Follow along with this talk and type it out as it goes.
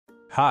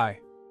Hi!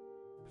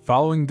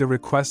 Following the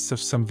requests of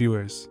some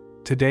viewers,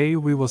 today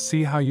we will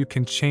see how you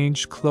can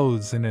change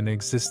clothes in an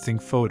existing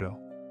photo.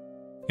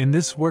 In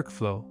this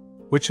workflow,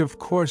 which of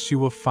course you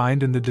will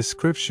find in the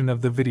description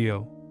of the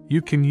video,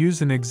 you can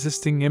use an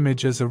existing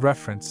image as a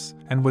reference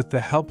and with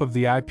the help of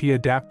the IP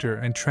adapter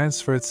and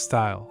transfer its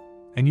style.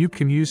 And you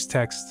can use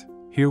text.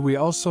 Here we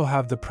also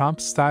have the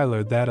prompt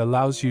styler that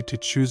allows you to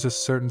choose a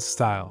certain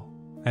style,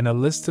 and a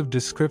list of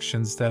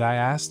descriptions that I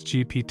asked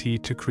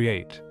GPT to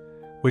create,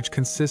 which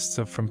consists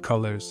of from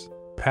colors,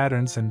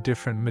 patterns and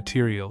different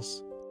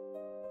materials.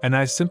 And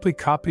I simply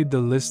copied the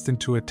list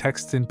into a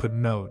text input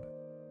node.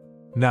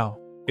 Now,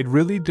 it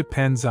really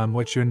depends on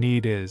what your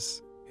need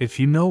is. If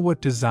you know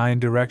what design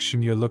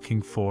direction you're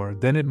looking for,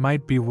 then it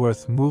might be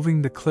worth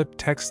moving the clip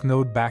text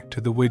node back to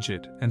the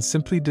widget and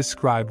simply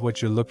describe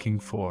what you're looking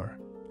for.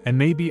 And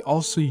maybe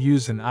also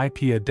use an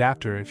IP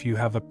adapter if you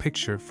have a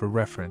picture for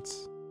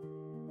reference.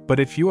 But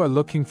if you are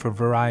looking for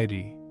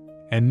variety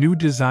and new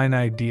design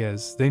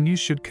ideas, then you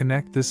should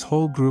connect this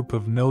whole group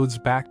of nodes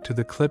back to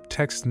the clip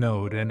text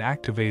node and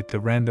activate the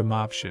random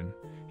option.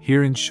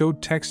 Here in Show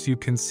Text you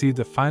can see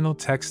the final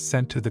text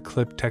sent to the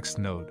clip text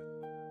node.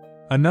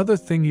 Another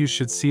thing you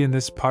should see in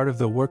this part of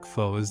the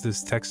workflow is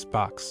this text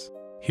box.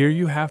 Here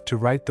you have to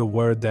write the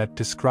word that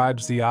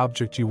describes the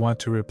object you want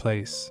to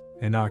replace,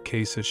 in our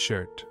case a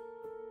shirt.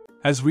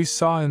 As we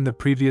saw in the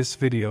previous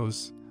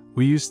videos,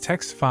 we use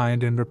text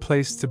find and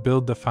replace to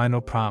build the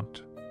final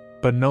prompt.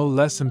 But no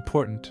less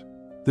important,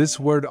 this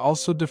word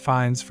also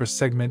defines for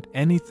segment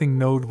anything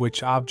node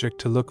which object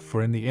to look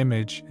for in the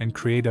image and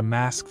create a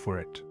mask for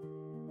it.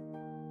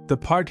 The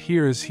part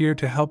here is here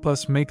to help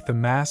us make the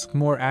mask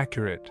more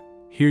accurate.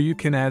 Here you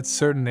can add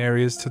certain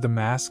areas to the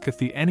mask if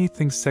the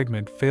anything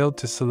segment failed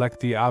to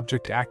select the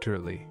object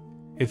accurately.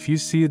 If you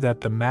see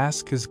that the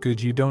mask is good,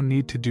 you don't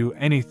need to do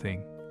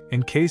anything.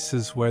 In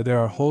cases where there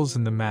are holes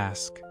in the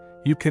mask,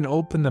 you can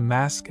open the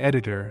mask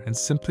editor and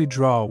simply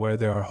draw where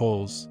there are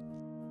holes.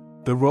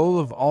 The role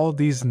of all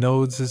these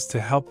nodes is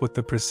to help with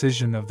the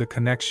precision of the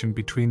connection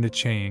between the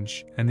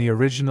change and the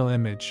original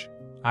image.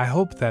 I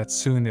hope that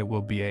soon it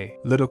will be a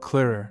little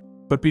clearer.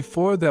 But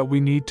before that, we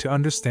need to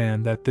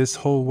understand that this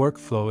whole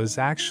workflow is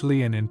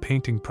actually an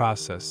inpainting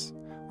process.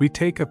 We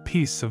take a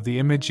piece of the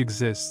image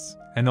exists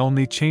and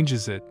only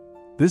changes it.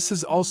 This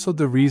is also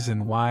the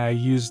reason why I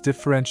use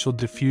differential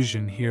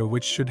diffusion here,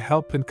 which should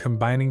help in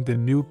combining the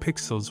new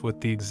pixels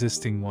with the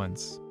existing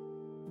ones.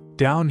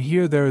 Down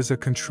here there is a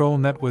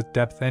ControlNet with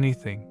depth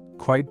anything,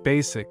 quite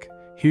basic.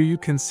 Here you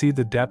can see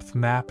the depth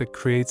map it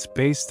creates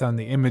based on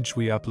the image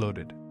we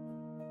uploaded.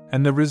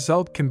 And the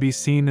result can be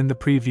seen in the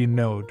preview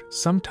node.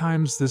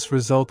 Sometimes this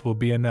result will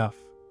be enough,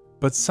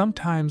 but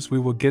sometimes we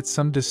will get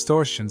some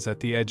distortions at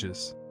the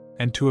edges.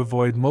 And to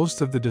avoid most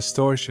of the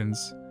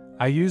distortions,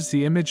 I use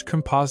the image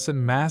composite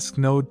mask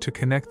node to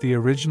connect the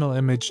original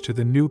image to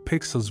the new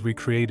pixels we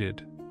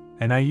created.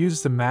 And I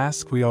use the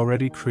mask we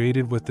already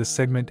created with the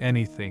segment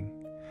anything.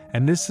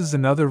 And this is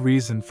another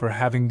reason for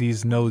having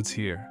these nodes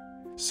here,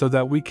 so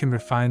that we can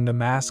refine the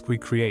mask we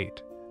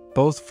create,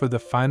 both for the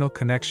final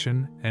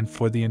connection and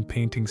for the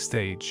inpainting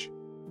stage.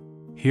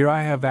 Here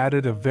I have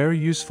added a very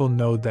useful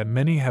node that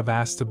many have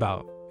asked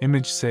about,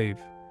 image save,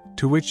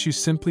 to which you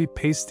simply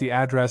paste the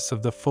address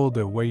of the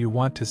folder where you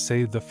want to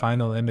save the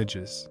final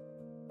images.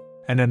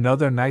 And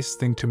another nice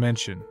thing to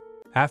mention,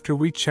 after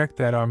we check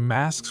that our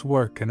masks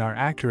work and are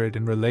accurate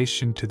in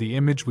relation to the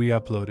image we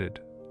uploaded,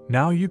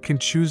 now you can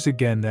choose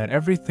again that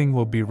everything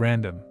will be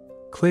random.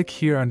 Click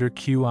here under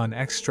Q on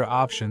extra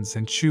options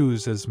and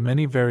choose as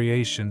many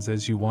variations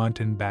as you want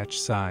in batch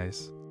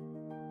size.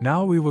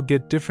 Now we will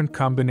get different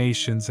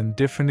combinations and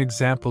different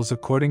examples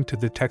according to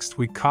the text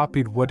we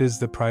copied. What is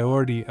the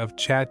priority of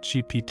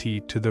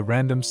ChatGPT to the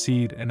random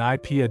seed and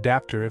IP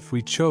adapter if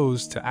we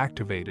chose to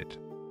activate it?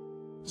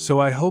 So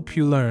I hope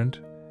you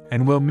learned,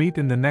 and we'll meet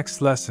in the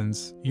next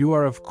lessons. You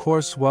are of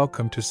course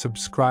welcome to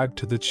subscribe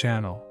to the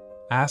channel,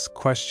 ask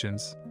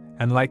questions,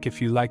 and like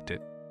if you liked it,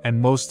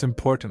 and most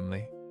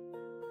importantly,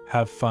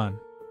 have fun.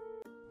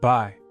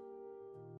 Bye.